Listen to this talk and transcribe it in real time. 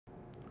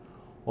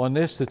On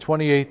this, the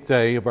 28th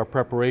day of our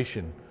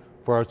preparation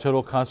for our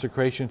total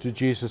consecration to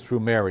Jesus through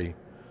Mary,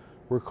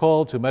 we're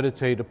called to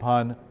meditate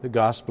upon the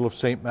Gospel of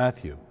St.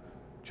 Matthew,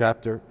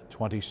 chapter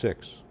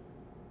 26.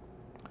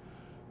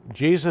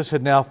 Jesus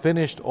had now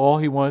finished all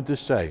he wanted to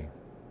say,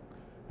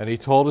 and he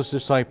told his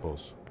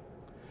disciples,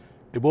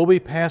 "It will be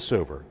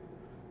Passover,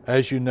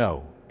 as you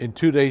know, in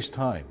 2 days'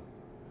 time,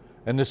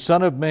 and the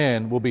Son of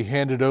Man will be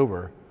handed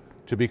over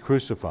to be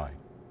crucified."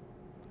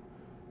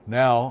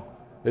 Now,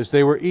 as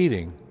they were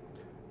eating,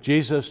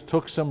 Jesus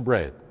took some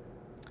bread,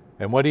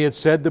 and when he had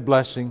said the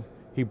blessing,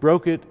 he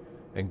broke it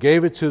and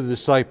gave it to the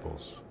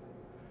disciples.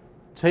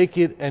 "Take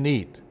it and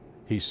eat,"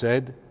 he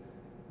said.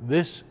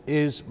 "This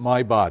is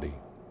my body."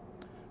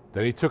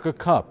 Then he took a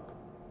cup,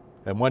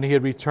 and when he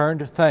had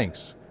returned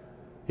thanks,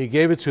 he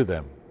gave it to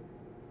them.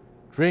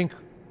 "Drink,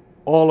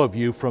 all of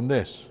you, from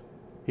this,"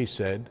 he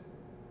said,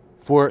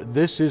 "for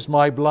this is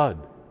my blood,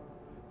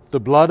 the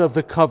blood of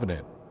the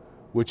covenant,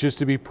 which is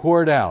to be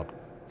poured out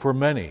for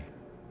many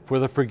for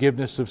the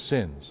forgiveness of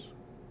sins.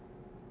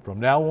 From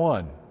now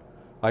on,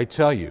 I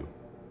tell you,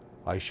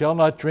 I shall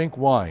not drink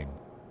wine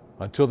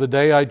until the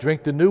day I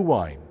drink the new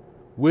wine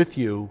with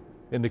you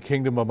in the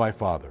kingdom of my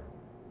Father."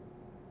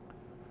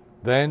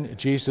 Then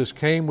Jesus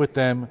came with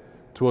them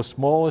to a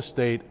small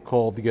estate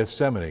called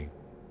Gethsemane,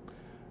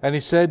 and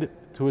he said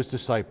to his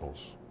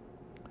disciples,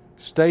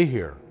 "Stay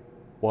here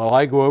while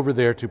I go over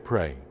there to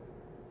pray."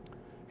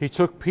 He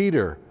took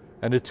Peter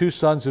and the 2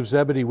 sons of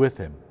Zebedee with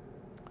him,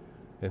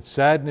 and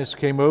sadness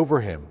came over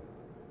him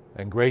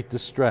and great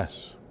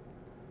distress.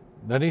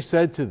 Then he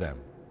said to them,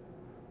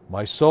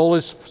 "My soul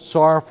is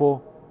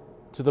sorrowful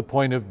to the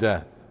point of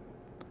death.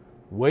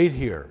 Wait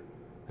here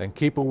and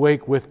keep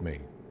awake with me."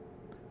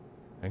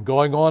 And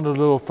going on a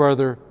little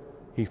further,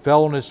 he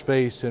fell on his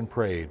face and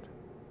prayed.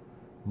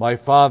 "My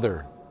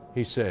Father,"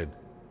 he said,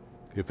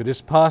 "if it is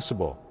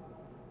possible,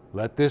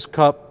 let this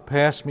cup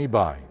pass me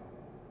by.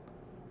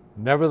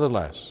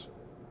 Nevertheless,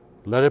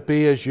 let it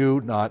be as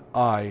you, not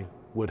I,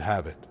 would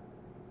have it."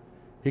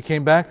 He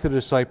came back to the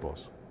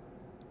disciples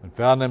and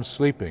found them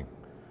sleeping,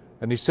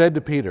 and he said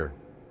to Peter,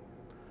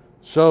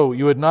 "So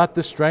you had not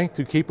the strength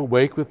to keep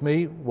awake with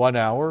me 1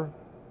 hour?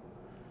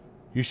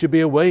 You should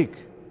be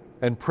awake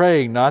and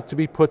praying not to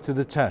be put to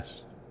the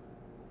test.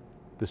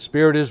 The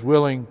spirit is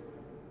willing,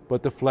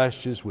 but the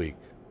flesh is weak."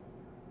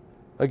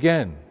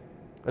 Again,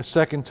 a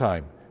second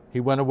time, he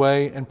went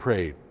away and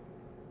prayed.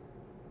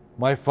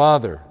 "My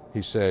Father,"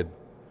 he said,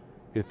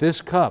 "if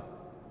this cup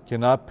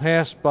cannot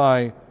pass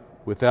by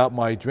without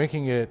my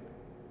drinking it,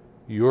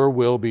 your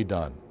will be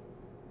done."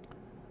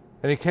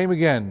 And he came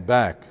again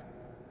back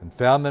and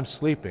found them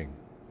sleeping.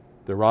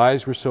 Their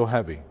eyes were so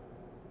heavy.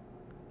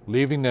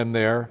 Leaving them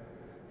there,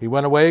 he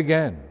went away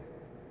again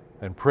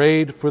and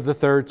prayed for the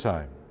 3rd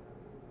time.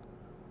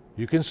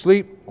 "You can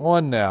sleep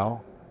on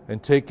now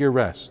and take your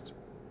rest.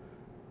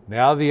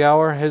 Now the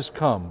hour has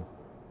come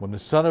when the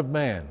Son of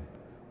Man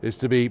is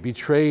to be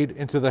betrayed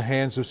into the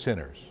hands of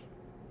sinners.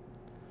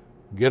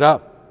 Get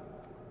up,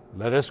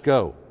 let us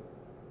go.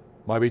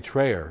 My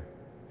betrayer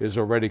is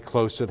already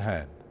close at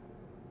hand."